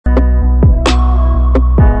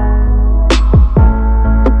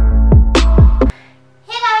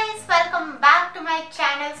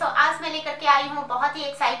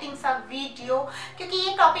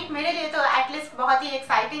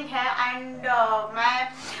मैं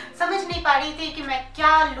समझ नहीं पा रही थी कि मैं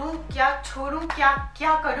क्या लूँ, क्या छोड़ूँ,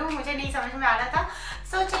 क्या करूँ, मुझे नहीं समझ में आ रहा था।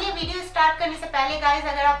 सो चलिए वीडियो स्टार्ट करने से पहले गाइज,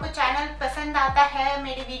 अगर आपको चैनल पसंद आता है,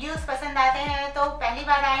 मेरे वीडियोस पसंद आते हैं, तो पहली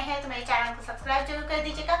बार आए हैं तो मेरे चैनल को सब्सक्राइब जरूर कर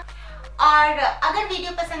दीजिएगा। और अगर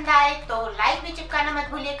वीडियो पसंद आए तो लाइक भी चिपकाना मत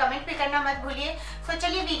भूलिए, कमेंट भी करना मत भूलिए। सो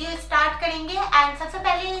चलिए वीडियो स्टार्ट करेंगे। एंड सबसे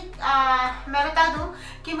पहले मैं बता दूं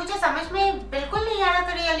कि मुझे समझ में बिल्कुल नहीं आ रहा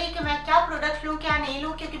था रियली कि मैं क्या प्रोडक्ट लूं क्या नहीं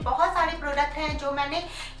लूं, क्योंकि बहुत सारे प्रोडक्ट हैं जो मैंने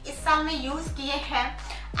इस साल में यूज़ किए हैं।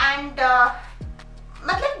 एंड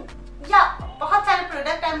मतलब या बहुत सारे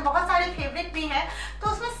प्रोडक्ट हैं, बहुत सारे फेवरेट भी हैं, तो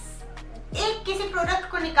उसमें एक किसी प्रोडक्ट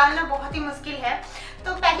को निकालना बहुत ही मुश्किल है।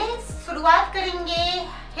 तो पहले शुरुआत करेंगे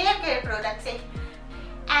हेयर केयर प्रोडक्ट से।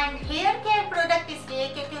 एंड हेयर केयर प्रोडक्ट इसलिए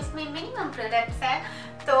क्योंकि उसमें मिनिमम प्रोडक्ट्स हैं,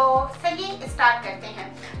 तो चलिए स्टार्ट करते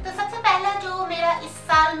हैं। तो सबसे पहला जो मेरा इस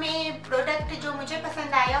साल में प्रोडक्ट जो मुझे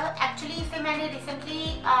पसंद आया, एक्चुअली इसे मैंने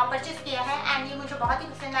रिसेंटली परचेज किया है एंड ये मुझे बहुत ही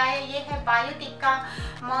पसंद आया, ये है बायोटिक का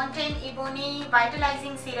mountain ebony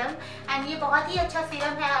vitalising serum. And ये बहुत ही अच्छा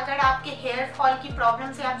सीरम है, अगर आपके हेयर फॉल की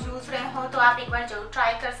प्रॉब्लम से आप जूझ रहे हो तो आप एक बार जरूर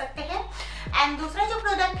ट्राई कर सकते हैं। एंड दूसरा जो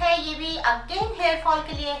प्रोडक्ट है ये भी अगेन हेयर फॉल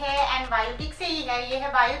के लिए है एंड बायोटिक से ही है। ये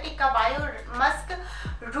है बायोटिक का bio Musk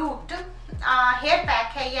root hair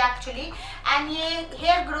pack है ये एक्चुअली, एंड ये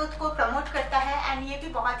हेयर ग्रोथ को प्रमोट करता है एंड ये भी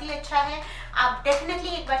बहुत ही अच्छा है। आप डेफिनेटली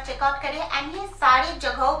एक बार चेकआउट करें। एंड ये सारी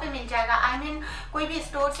जगहों पे मिल जाएगा, आई मीन कोई भी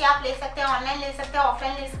स्टोर से आप ले सकते हैं, ऑनलाइन ले सकते हैं,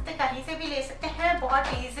 ऑफलाइन ले सकते हैं, कहीं से भी ले सकते हैं, बहुत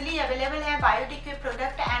ईजिली अवेलेबल है बायोटिक के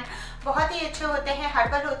प्रोडक्ट। एंड बहुत ही अच्छे होते हैं,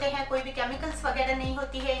 हर्बल होते हैं, कोई भी केमिकल्स वगैरह नहीं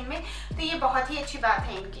होती है इनमें, तो ये बहुत ही अच्छी बात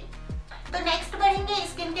है इनकी। तो नेक्स्ट बढ़ेंगे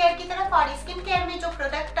स्किन केयर की तरफ। और स्किन केयर में जो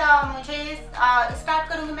प्रोडक्ट मुझे स्टार्ट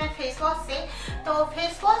करूंगी मैं फेस वॉश से। तो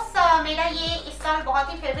फेस वॉश मेरा ये इस साल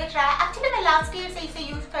बहुत ही फेवरेट रहा है। एक्चुअली मैं लास्ट ईयर से इसे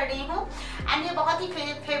यूज कर रही हूँ एंड ये बहुत ही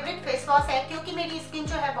फेवरेट फेस वॉश है क्योंकि मेरी स्किन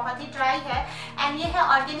जो है बहुत ही ड्राई है। एंड ये है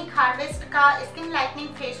ऑर्गेनिक हार्वेस्ट का skin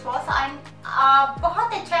lightening face wash. And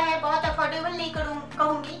बहुत अच्छा है, बहुत अफोर्डेबल नहीं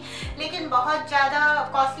कहूँगी, लेकिन बहुत ज़्यादा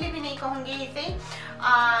कॉस्टली भी नहीं कहूँगी इसे।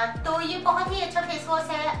 तो ये बहुत ही अच्छा फेस वॉश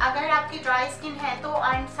है अगर आपकी ड्राई स्किन है तो,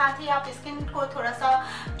 एंड साथ ही आप स्किन को थोड़ा सा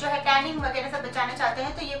जो है टैनिंग वगैरह से बचाना चाहते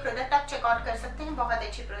हैं तो ये प्रोडक्ट आप चेकआउट कर सकते हैं, बहुत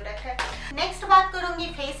अच्छी प्रोडक्ट है। नेक्स्ट बात करूंगी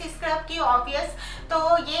फेस स्क्रब की, ऑब्वियस,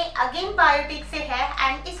 तो ये अगेन बायोटिक से है।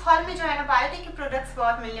 एंड इस हॉल में जो है ना बायोटिक के प्रोडक्ट्स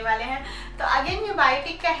बहुत मिलने वाले हैं, तो अगेन ये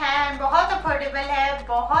बायोटिक का है एंड बहुत अफोर्डेबल है,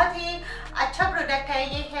 बहुत ही अच्छा प्रोडक्ट है।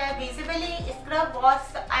 ये है visibly scrub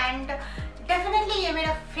wash and definitely ये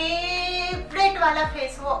मेरा फेवरेट वाला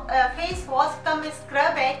फेस वॉश कम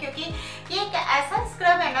स्क्रब है, क्योंकि ये एक ऐसा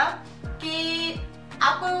स्क्रब है ना कि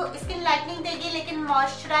आपको स्किन लाइटनिंग देगी लेकिन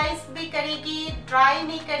मॉइस्चराइज भी करेगी, ड्राई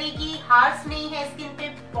नहीं करेगी, हार्श नहीं है स्किन पे,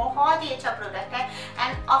 बहुत ही अच्छा प्रोडक्ट है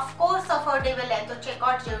एंड ऑफ कोर्स अफोर्डेबल है, तो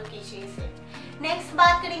चेकआउट जरूर कीजिए इसे। नेक्स्ट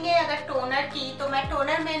बात करेंगे अगर टोनर की, तो मैं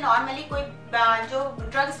टोनर में नॉर्मली कोई जो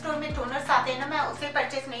ड्रग स्टोर में टोनर्स आते हैं ना, मैं उसे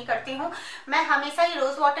परचेस नहीं करती हूँ, मैं हमेशा ही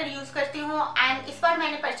रोज वाटर यूज़ करती हूँ। एंड इस बार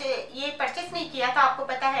मैंने परचेस नहीं किया था, आपको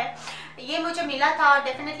पता है ये मुझे मिला था,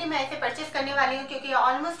 डेफिनेटली मैं इसे परचेस करने वाली हूँ क्योंकि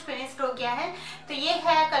ऑलमोस्ट फिनिश्ड हो गया है। तो ये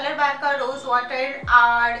है कलरबार का रोज वाटर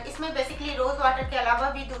और इसमें बेसिकली रोज वाटर के अलावा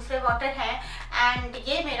भी दूसरे वाटर हैं एंड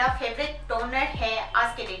ये मेरा फेवरेट टोनर है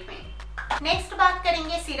आज के डेट में। नेक्स्ट बात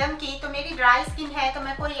करेंगे सीरम की। तो मेरी ड्राई स्किन है तो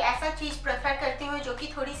मैं कोई ऐसा चीज़ प्रेफर करती हूँ जो कि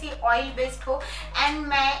थोड़ी सी ऑयल बेस्ड हो एंड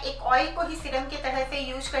मैं एक ऑयल को ही सीरम की तरह से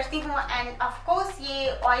यूज करती हूँ। एंड ऑफ कोर्स ये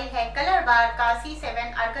ऑयल है कलरबार का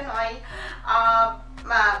C7 अर्गन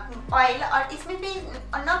ऑयल और इसमें भी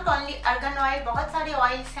नॉट ओनली अर्गन ऑयल, बहुत सारे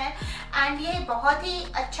ऑयल्स हैं एंड ये बहुत ही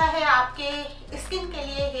अच्छा है आपके स्किन के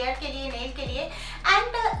लिए, हेयर के लिए, नेल के लिए।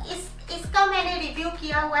 एंड इसका मैंने रिव्यू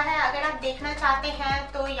किया हुआ है, अगर आप देखना चाहते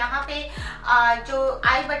हैं तो यहाँ पे जो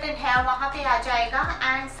आई बटन है वहाँ पे आ जाएगा।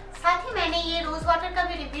 एंड साथ ही मैंने ये रोज वाटर का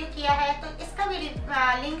भी रिव्यू किया है, तो इसका भी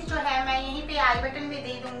लिंक जो है मैं यहीं पे आई बटन में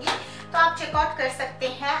दे दूंगी, तो आप चेकआउट कर सकते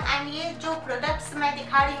हैं। एंड ये जो प्रोडक्ट्स मैं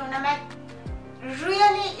दिखा रही हूँ ना, मैं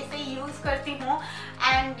रियली इसे यूज करती हूँ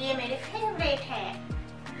एंड ये मेरे फेवरेट हैं।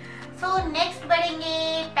 सो नेक्स्ट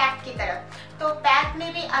बढ़ेंगे पैक की तरफ। तो पैक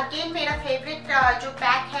में भी अगेन मेरा फेवरेट जो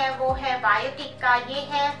पैक है वो है बायोटिक का। ये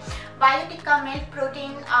है बायोटिक का milk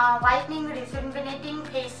protein whitening rejuvenating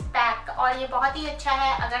face pack और ये बहुत ही अच्छा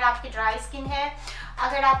है अगर आपकी ड्राई स्किन है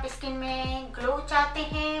अगर आप स्किन में ग्लो चाहते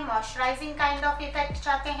हैं, मॉइस्चराइजिंग काइंड ऑफ इफेक्ट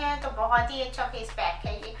चाहते हैं तो बहुत ही अच्छा फेस पैक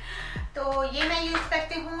है ये। तो ये मैं यूज़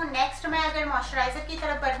करती हूँ। नेक्स्ट मैं अगर मॉइस्चराइज़र की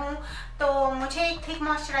तरफ बढ़ूँ तो मुझे एक थिक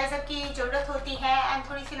मॉइस्चराइज़र की ज़रूरत होती है एंड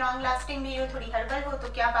थोड़ी सी लॉन्ग लास्टिंग भी हो, थोड़ी हर्बल हो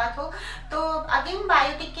तो क्या बात हो। तो अगेन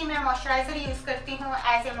बायोटिक की मैं मॉइस्चराइज़र यूज़ करती हूँ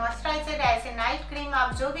as a moisturiser, as a night cream,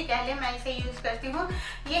 आप जो भी कह लें, मैं इसे यूज़ करती हूँ।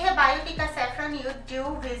 ये है बायोटिक का saffron due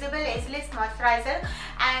visible ageless moisturiser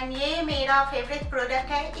and ये मेरा फेवरेट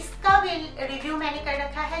प्रोडक्ट है। इसका भी रिव्यू मैंने कर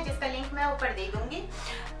रखा है जिसका लिंक मैं ऊपर दे दूँगी,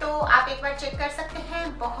 तो आप एक बार चेक कर सकते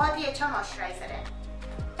हैं। बहुत ही अच्छा मॉइस्चराइज़र है।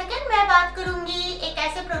 सेकेंड मैं बात करूंगी एक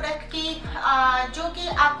ऐसे प्रोडक्ट की जो कि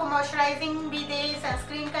आपको मॉइस्चराइजिंग भी दे,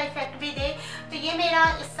 सनस्क्रीन का इफेक्ट भी दे। तो ये मेरा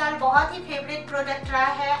इस साल बहुत ही फेवरेट प्रोडक्ट रहा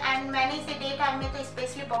है एंड मैंने इसे डे टाइम में तो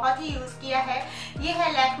स्पेशली बहुत ही यूज़ किया है। ये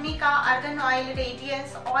है लैक्मे का organ oil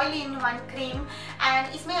radiance oil in one cream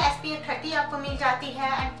and इसमें SPF 30 आपको मिल जाती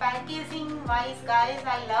है। And packaging wise guys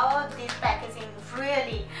I love this packaging,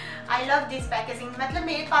 really I love this packaging. मतलब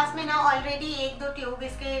मेरे पास में ना ऑलरेडी 1-2 ट्यूब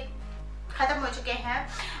इसके खत्म हो चुके हैं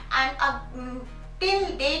एंड अब टिल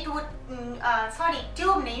डेट वो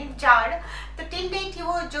ट्यूब नहीं, जार, तो टिल डेट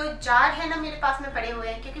वो जो जार है ना मेरे पास में पड़े हुए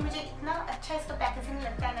हैं क्योंकि मुझे इतना अच्छा इसका पैकेजिंग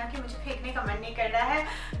लगता है ना कि मुझे फेंकने का मन नहीं कर रहा है।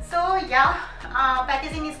 सो या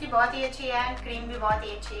पैकेजिंग इसकी बहुत ही अच्छी है एंड क्रीम भी बहुत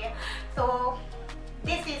ही अच्छी है। So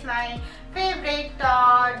this is my favourite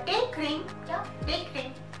day cream, क्या डे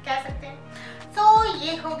क्रीम कह सकते हैं। सो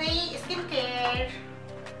ये हो गई स्किन केयर।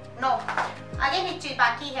 नो अगेन एक चीज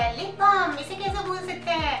बाकी है, लिप बाम, इसे कैसे भूल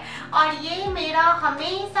सकते हैं। और ये मेरा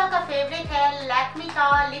हमेशा का फेवरेट है लैक्मे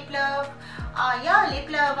का lip love lip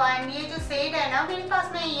love and ये जो शेड है ना मेरे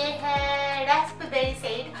पास में ये है रास्पबेरी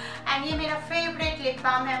शेड एंड ये मेरा फेवरेट लिप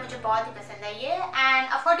बाम है। मुझे बहुत ही पसंद है ये एंड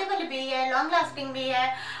अफोर्डेबल भी है, लॉन्ग लास्टिंग भी है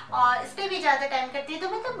और स्टे भी ज़्यादा टाइम करती है, तो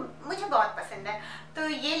मतलब मुझे बहुत पसंद है। तो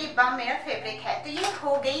ये लिप बाम मेरा फेवरेट है। तो ये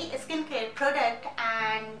हो गई skin care product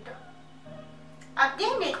and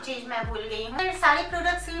again एक चीज मैं भूल गई हूँ। सारे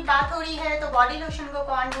प्रोडक्ट्स की बात हो रही है तो बॉडी लोशन को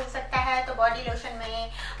कौन भूल सकता है। तो बॉडी लोशन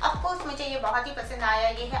में ऑफ कोर्स मुझे ये बहुत ही पसंद आया।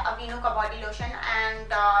 ये है अवीनो का बॉडी लोशन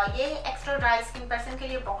एंड ये एक्स्ट्रा ड्राई स्किन पर्सन के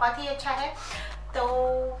लिए बहुत ही अच्छा है।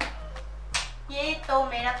 तो ये तो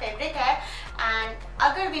मेरा फेवरेट है एंड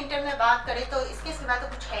अगर विंटर में बात करें तो इसके सिवा तो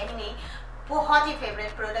कुछ है ही नहीं। बहुत ही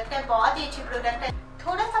फेवरेट प्रोडक्ट है, बहुत ही अच्छी प्रोडक्ट है।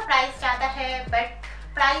 थोड़ा सा प्राइस ज़्यादा है बट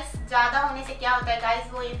प्राइस ज़्यादा होने से क्या होता है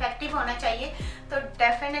गाइस, वो इफेक्टिव होना चाहिए। तो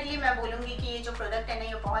डेफिनेटली मैं बोलूँगी कि ये जो प्रोडक्ट है ना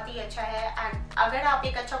ये बहुत ही अच्छा है एंड अगर आप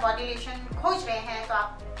एक अच्छा बॉडी लोशन खोज रहे हैं तो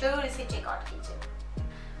आप जरूर इसे चेकआउट कीजिए।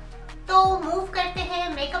 तो मूव करते हैं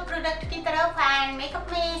मेकअप प्रोडक्ट की तरफ एंड मेकअप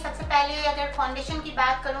में सबसे पहले अगर फाउंडेशन की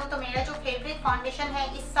बात करूं तो मेरा जो फेवरेट फाउंडेशन है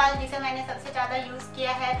इस साल जिसे मैंने सबसे ज़्यादा यूज़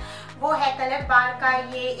किया है वो है कलरबार का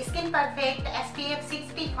ये skin perfect SPF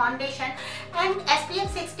 60 foundation and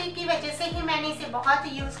SPF 60 की वजह से ही मैंने इसे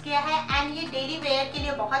बहुत यूज़ किया है एंड ये डेली वेयर के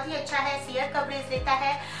लिए बहुत ही अच्छा है, सीयर कवरेज देता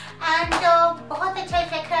है एंड बहुत अच्छा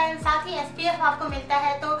इफेक्ट है, साथ ही SPF आपको मिलता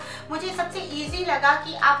है। तो मुझे सबसे इजी लगा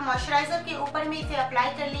कि आप मॉइस्चराइजर के ऊपर में इसे अप्लाई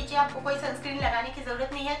कर लीजिए, आपको कोई सनस्क्रीन लगाने की ज़रूरत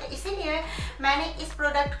नहीं है। तो इसीलिए मैंने इस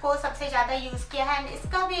प्रोडक्ट को सबसे ज़्यादा यूज़ किया है एंड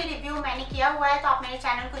इसका भी रिव्यू मैंने किया हुआ है, तो आप मेरे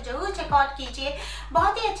चैनल को जरूर चेकआउट कीजिए।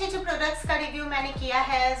 बहुत ही अच्छे अच्छे प्रोडक्ट्स का रिव्यू मैंने किया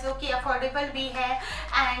है जो कि अफोर्डेबल भी है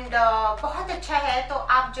एंड बहुत अच्छा है। तो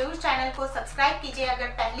आप जरूर चैनल को सब्सक्राइब कीजिए अगर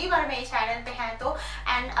पहली बार मेरे चैनल पे हैं तो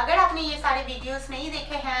एंड अगर आपने ये सारे वीडियोस नहीं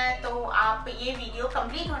देखे हैं तो आप ये वीडियो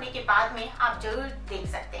कंप्लीट होने के बाद में आप जरूर देख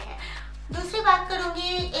सकते हैं। दूसरी बात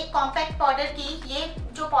करूंगी एक कॉम्पैक्ट पाउडर की। ये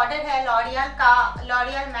जो पाउडर है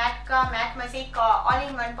लॉरियल मैट का mat magic all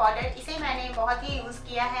in one powder, इसे मैंने बहुत ही यूज़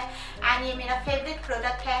किया है एंड ये मेरा फेवरेट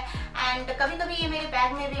प्रोडक्ट है एंड कभी कभी ये मेरे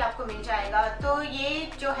बैग में भी आपको मिल जाएगा। तो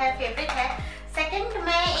ये जो है फेवरेट है। सेकंड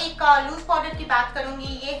मैं एक लूज पाउडर की बात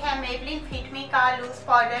करूंगी। ये है मेबलिन फिट मी का लूज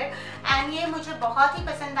पाउडर एंड ये मुझे बहुत ही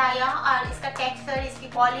पसंद आया और इसका टेक्सचर, इसकी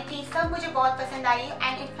क्वालिटी सब मुझे बहुत पसंद आई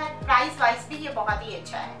एंड इनफैक्ट प्राइस वाइज भी ये बहुत ही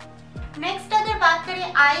अच्छा है। नेक्स्ट अगर बात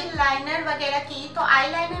करें आई लाइनर वगैरह की तो आई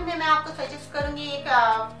लाइनर में मैं आपको सजेस्ट करूंगी एक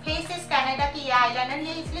फेसेस कनाडा की ये आई लाइनर।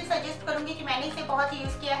 ये इसलिए सजेस्ट करूंगी कि मैंने इसे बहुत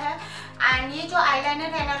यूज़ किया है एंड ये जो आई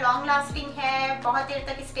लाइनर है ना लॉन्ग लास्टिंग है, बहुत देर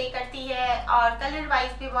तक स्टे करती है और कलर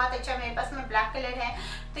वाइज भी बहुत अच्छा। मेरे पास में ब्लैक कलर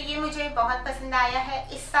है तो ये मुझे बहुत पसंद आया है।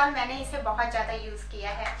 इस साल मैंने इसे बहुत ज़्यादा यूज़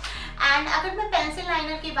किया है। एंड अगर मैं पेंसिल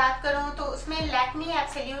लाइनर की बात करूँ तो उसमें लैक्मे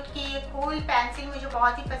एब्सोल्यूट की फुल पेंसिल मुझे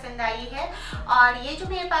बहुत ही पसंद आई है और ये जो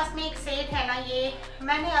मेरे पास में एक शेड है ना ये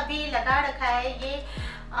मैंने अभी लगा रखा है। ये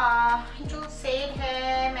जो शेड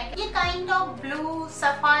है मैं ये kind of blue,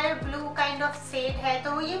 sapphire blue kind of shade है,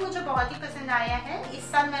 तो ये मुझे बहुत ही पसंद आया है।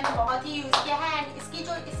 इस साल मैंने बहुत ही यूज़ किया है एंड इसकी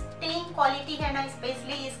जो स्टेइंग क्वालिटी है ना,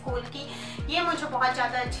 स्पेशली इस कोल की, ये मुझे बहुत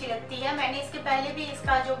ज़्यादा अच्छी लगती है। मैंने इसके पहले भी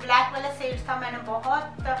इसका जो ब्लैक वाला शेड था मैंने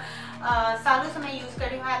बहुत सालों से मैं यूज़ कर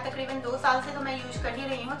रही हूँ, तकरीबन 2 साल से तो मैं यूज़ कर ही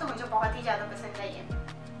रही हूँ, तो मुझे बहुत ही ज़्यादा पसंद आई है।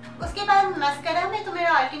 उसके बाद मस्करा में तो मेरा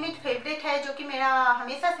अल्टीमेट फेवरेट है, जो कि मेरा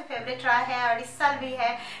हमेशा से फेवरेट रहा है और इस साल भी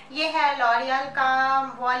है। ये है लॉरियल का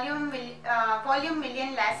वॉल्यूम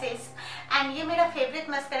मिलियन लैसेस एंड ये मेरा फेवरेट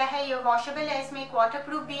मस्करा है। ये वॉशेबल है, इसमें एक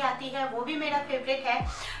वाटरप्रूफ भी आती है, वो भी मेरा फेवरेट है।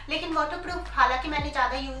 लेकिन वाटरप्रूफ हालांकि मैंने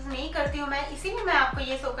ज़्यादा यूज़ नहीं करती हूँ मैं, इसीलिए मैं आपको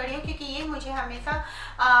ये शो कर रही हूँ, क्योंकि ये मुझे हमेशा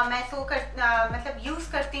मैं मतलब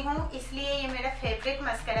यूज़ करती हूँ, इसलिए ये मेरा फेवरेट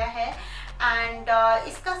मस्करा है। एंड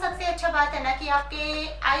इसका सबसे अच्छा बात है ना कि आपके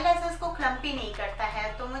आई लैशेस को क्लम्पी नहीं करता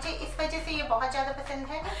है, तो मुझे इस वजह से ये बहुत ज़्यादा पसंद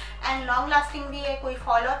है एंड लॉन्ग लास्टिंग भी है, कोई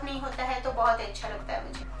फॉल ऑफ नहीं होता है, तो बहुत अच्छा लगता है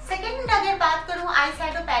मुझे। सेकेंड अगर बात करूँ आई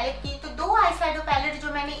शैडो पैलेट की, तो 2 आई शैडो पैलेट जो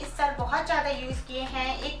मैंने इस साल बहुत ज़्यादा यूज़ किए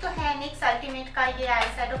हैं। एक तो है NYX अल्टीमेट का ये आई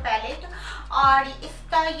शैडो पैलेट, और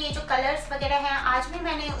इसका ये जो कलर्स वगैरह हैं, आज भी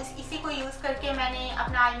मैंने इसी को यूज़ करके मैंने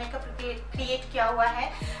अपना आई मेकअप क्रिएट किया हुआ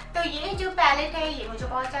है। तो ये जो पैलेट है ये मुझे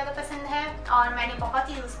बहुत ज़्यादा पसंद है और मैंने बहुत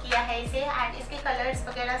ही यूज़ किया है इसे, एंड इसके कलर्स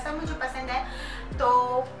वगैरह सब मुझे पसंद है।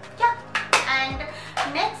 तो क्या, एंड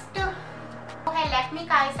नेक्स्ट वो है लैक्मे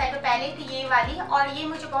का आई शैडो पैलेट, ये वाली, और ये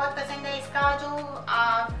मुझे बहुत पसंद है। इसका जो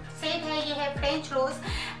शेड है ये है फ्रेंच रोज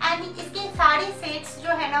एंड इसके सारे शेड्स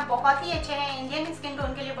जो है ना बहुत ही अच्छे हैं, इंडियन स्किन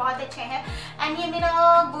टोन के लिए बहुत अच्छे हैं। एंड ये मेरा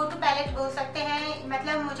गो टू पैलेट बोल सकते हैं,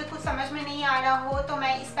 मतलब मुझे कुछ समझ में नहीं आ रहा हो तो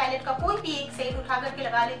मैं इस पैलेट का कोई भी एक शेड उठा करके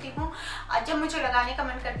लगा लेती हूँ जब मुझे लगाने का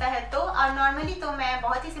मन करता है तो। और नॉर्मली तो मैं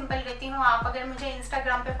बहुत ही सिंपल रहती हूँ, आप अगर मुझे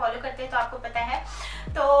इंस्टाग्राम पे फॉलो करते हैं तो आपको पता है।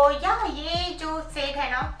 तो या ये जो शेड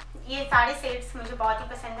है ना, ये सारे शेड्स मुझे बहुत ही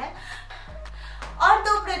पसंद है। और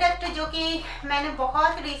 2 प्रोडक्ट जो कि मैंने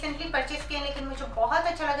बहुत रिसेंटली परचेज किए लेकिन मुझे बहुत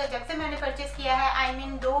अच्छा लगा जब से मैंने परचेज किया है, आई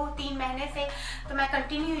मीन 2-3 महीने से तो मैं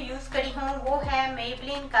कंटिन्यू यूज़ करी हूँ, वो है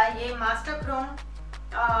मेबलिन का ये मास्टर क्रोम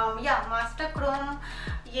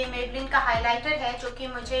ये मेबलिन का हाइलाइटर है, जो कि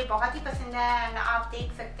मुझे बहुत ही पसंद है एंड आप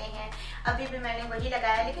देख सकते हैं अभी भी मैंने वही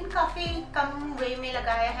लगाया, लेकिन काफ़ी कम वे में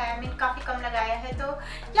लगाया है, आई मीन काफ़ी कम लगाया है। तो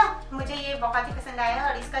या मुझे ये बहुत ही पसंद आया।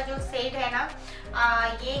 और इसका जो शेड है ना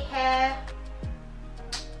ये है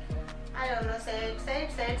I don't know,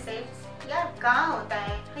 शेड यार कहाँ होता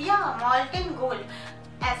है, या मॉल्टन गोल्ड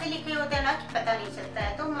ऐसे लिखे होते हैं ना कि पता नहीं चलता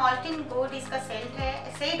है। तो मॉल्टन गोल्ड इसका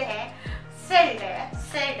शेड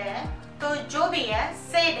है, तो जो भी है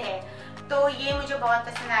शेड है, तो ये मुझे बहुत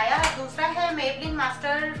पसंद आया। दूसरा है मेबलिन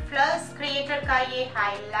मास्टर प्लस क्रिएटर का ये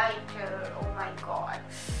highlighter, oh my God,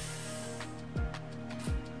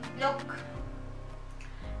 look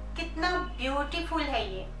कितना ब्यूटीफुल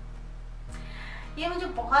है ये मुझे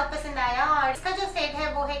बहुत पसंद आया। और इसका जो शेड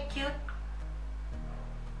है वो है क्यूट,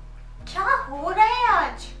 क्या हो रहा है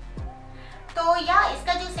आज। तो या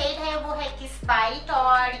इसका जो शेड है वो है किस बाइट,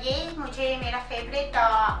 और ये मुझे मेरा फेवरेट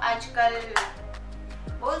आजकल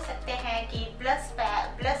बोल सकते हैं कि प्लस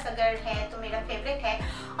अगर है तो मेरा फेवरेट है।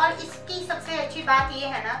 और इसकी सबसे अच्छी बात ये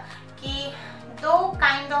है ना कि 2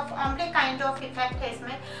 काइंड ऑफ इफेक्ट है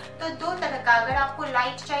इसमें, तो 2 तरह का, अगर आपको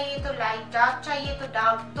लाइट चाहिए तो लाइट, डार्क चाहिए तो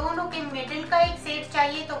डार्क, दोनों के मिडिल का एक शेड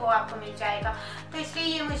चाहिए तो वो आपको मिल जाएगा। तो इसलिए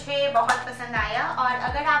ये मुझे बहुत पसंद आया। और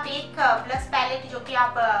अगर आप एक प्लस पैलेट जो कि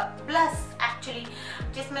आप प्लस एक्चुअली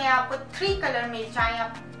जिसमें आपको 3 कलर मिल जाए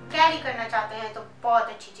आप कैरी करना चाहते हैं तो बहुत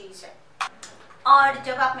अच्छी चीज़ है। और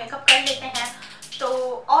जब आप मेकअप कर लेते हैं तो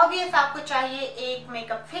ऑब्वियस आपको चाहिए एक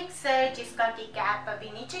मेकअप फिक्सर, जिसका कि कैप अभी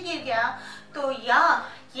नीचे गिर गया। तो या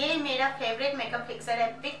ये मेरा फेवरेट मेकअप फिक्सर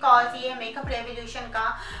है, बिकॉज ये मेकअप रेवोल्यूशन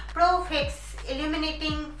का pro fix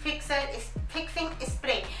illuminating fixing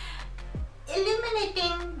spray,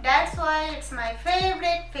 illuminating, that's why it's my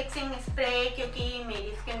favourite fixing spray, क्योंकि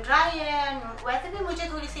मेरी स्किन ड्राई है, वैसे भी मुझे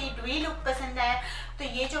थोड़ी सी ड्यूई लुक पसंद है, तो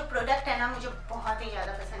ये जो प्रोडक्ट है ना मुझे बहुत ही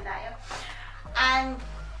ज़्यादा पसंद आया। एंड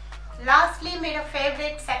लास्टली मेरा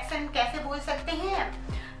फेवरेट सेक्शन कैसे भूल सकते हैं,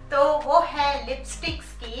 तो वो है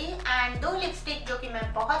लिपस्टिक्स की। एंड 2 लिपस्टिक जो कि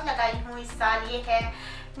मैं बहुत लगाई हूँ इस साल, ये है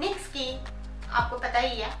NYX की, आपको पता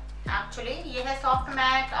ही है एक्चुअली, ये है सॉफ्ट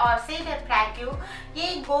मैट और शेड है प्रेग्यू।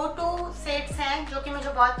 ये गो टू शेड्स हैं जो कि मुझे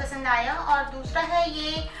बहुत पसंद आया। और दूसरा है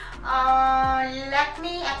ये लैक्मे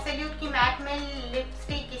एब्सोल्यूट की मैट में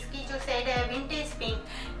लिपस्टिक, इसकी जो शेड है विंटेज पिंक।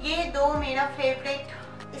 ये 2 मेरा फेवरेट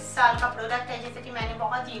इस साल का प्रोडक्ट है जैसे कि मैंने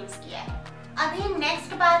बहुत यूज किया है। अभी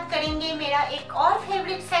नेक्स्ट बात करेंगे मेरा एक और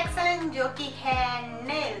फेवरेट सेक्शन जो कि है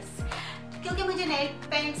नेल्स। क्योंकि मुझे नेल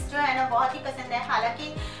पेंट्स जो है ना बहुत ही पसंद है।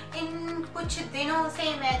 हालांकि इन कुछ दिनों से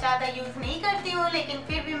मैं ज़्यादा यूज़ नहीं करती हूँ, लेकिन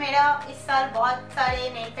फिर भी मेरा इस साल बहुत सारे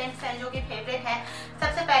नेल पेंट्स हैं जो कि फेवरेट हैं।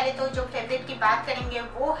 सबसे पहले तो जो फेवरेट की बात करेंगे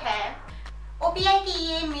वो है OPI की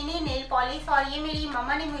ये मिनी नेल पॉलिश, और ये मेरी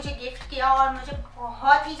मम्मा ने मुझे गिफ्ट किया और मुझे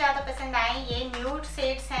बहुत ही ज़्यादा पसंद आए। ये न्यूड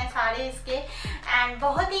शेड्स हैं सारे इसके, एंड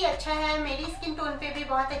बहुत ही अच्छा है। मेरी स्किन टोन पे भी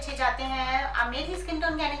बहुत अच्छे जाते हैं। मेरी स्किन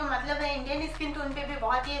टोन कहने का मतलब है इंडियन स्किन टोन पे भी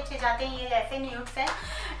बहुत ही अच्छे जाते हैं ये ऐसे न्यूड्स हैं।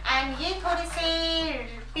 एंड ये थोड़े से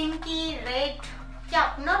पिंकी रेड, क्या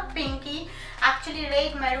not Pinky, actually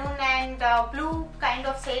red maroon and blue kind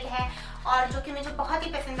of shade है, और जो कि मुझे बहुत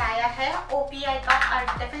ही पसंद आया है OPI का।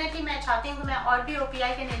 और डेफिनेटली मैं चाहती हूँ कि मैं और भी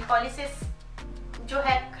OPI के नेल पॉलिशेस जो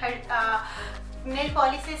है नेल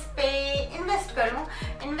पॉलिशेस पे इन्वेस्ट करूँ।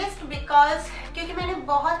 बिकॉज क्योंकि मैंने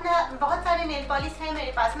बहुत सारे नेल पॉलिश हैं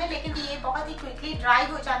मेरे पास में, लेकिन ये बहुत ही क्विकली ड्राई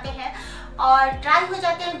हो जाते हैं। और ड्राई हो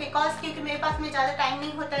जाते हैं बिकॉज क्योंकि मेरे पास में ज़्यादा टाइम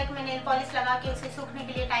नहीं होता है कि मैं नेल पॉलिश लगा के उसे सूखने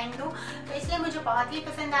के लिए टाइम दूँ, तो इसलिए मुझे बहुत ही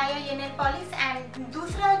पसंद आया ये नेल पॉलिश। एंड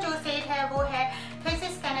दूसरा जो शेड है वो है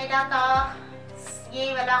फेसिस कनाडा का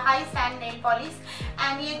ये वाला high sand nail polish,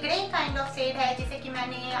 and ये ग्रे काइंड ऑफ शेड है जिसे कि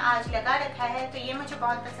मैंने आज लगा रखा है, तो ये मुझे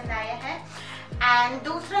बहुत पसंद आया है। एंड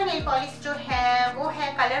दूसरा नेल पॉलिश जो है वो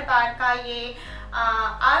है कलर बार का ये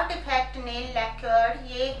आर्ट इफेक्ट नेल लैक्योर।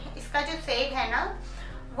 ये इसका जो शेड है ना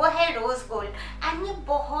वो है रोज गोल्ड, एंड ये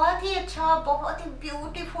बहुत ही अच्छा, बहुत ही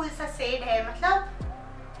ब्यूटीफुल सा शेड है। मतलब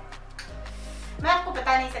मैं आपको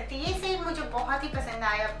बता नहीं सकती, ये शेड मुझे बहुत ही पसंद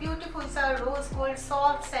आया। ब्यूटीफुल सा rose gold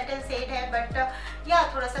soft settle shade है, बट या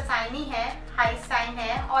थोड़ा सा शाइनी है, हाई शाइन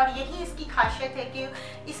है, और यही इसकी खासियत है कि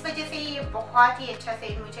इस वजह से ये बहुत ही अच्छा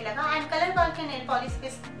शेड मुझे लगा। एंड कलर बार के नेल पॉलिश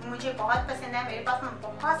पे मुझे बहुत पसंद है। मेरे पास में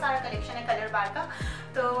बहुत सारा कलेक्शन है कलर बार का,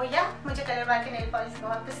 तो या मुझे कलर बार के नेल पॉलिश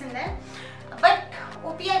बहुत पसंद है। बट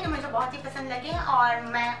OPI के मुझे बहुत ही पसंद लगे और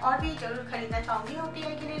मैं और भी जरूर खरीदना चाहूँगी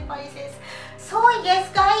OPI के nail polishes. So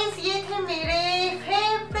yes guys, ये थे मेरे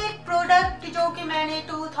फेवरेट प्रोडक्ट जो कि मैंने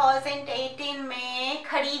 2018 में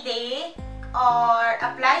खरीदे और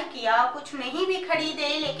अप्लाई किया। कुछ नहीं भी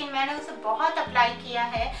खरीदे लेकिन मैंने उसे बहुत अप्लाई किया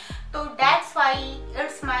है, तो that's why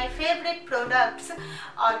it's my favourite products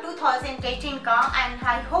 2018 का। एंड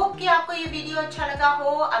आई होप कि आपको ये वीडियो अच्छा लगा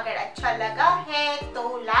हो। अगर अच्छा लगा है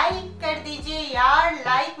तो लाइक कर दीजिए यार,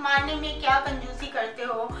 लाइक मारने में क्या कंजूसी करते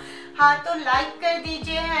हो। हाँ, तो लाइक कर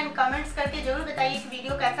दीजिए एंड कमेंट्स करके जरूर बताइए इस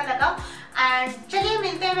वीडियो कैसा लगा। एंड चलिए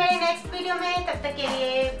मिलते हैं मेरे नेक्स्ट वीडियो में, तब तक के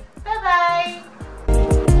लिए बाय बाय।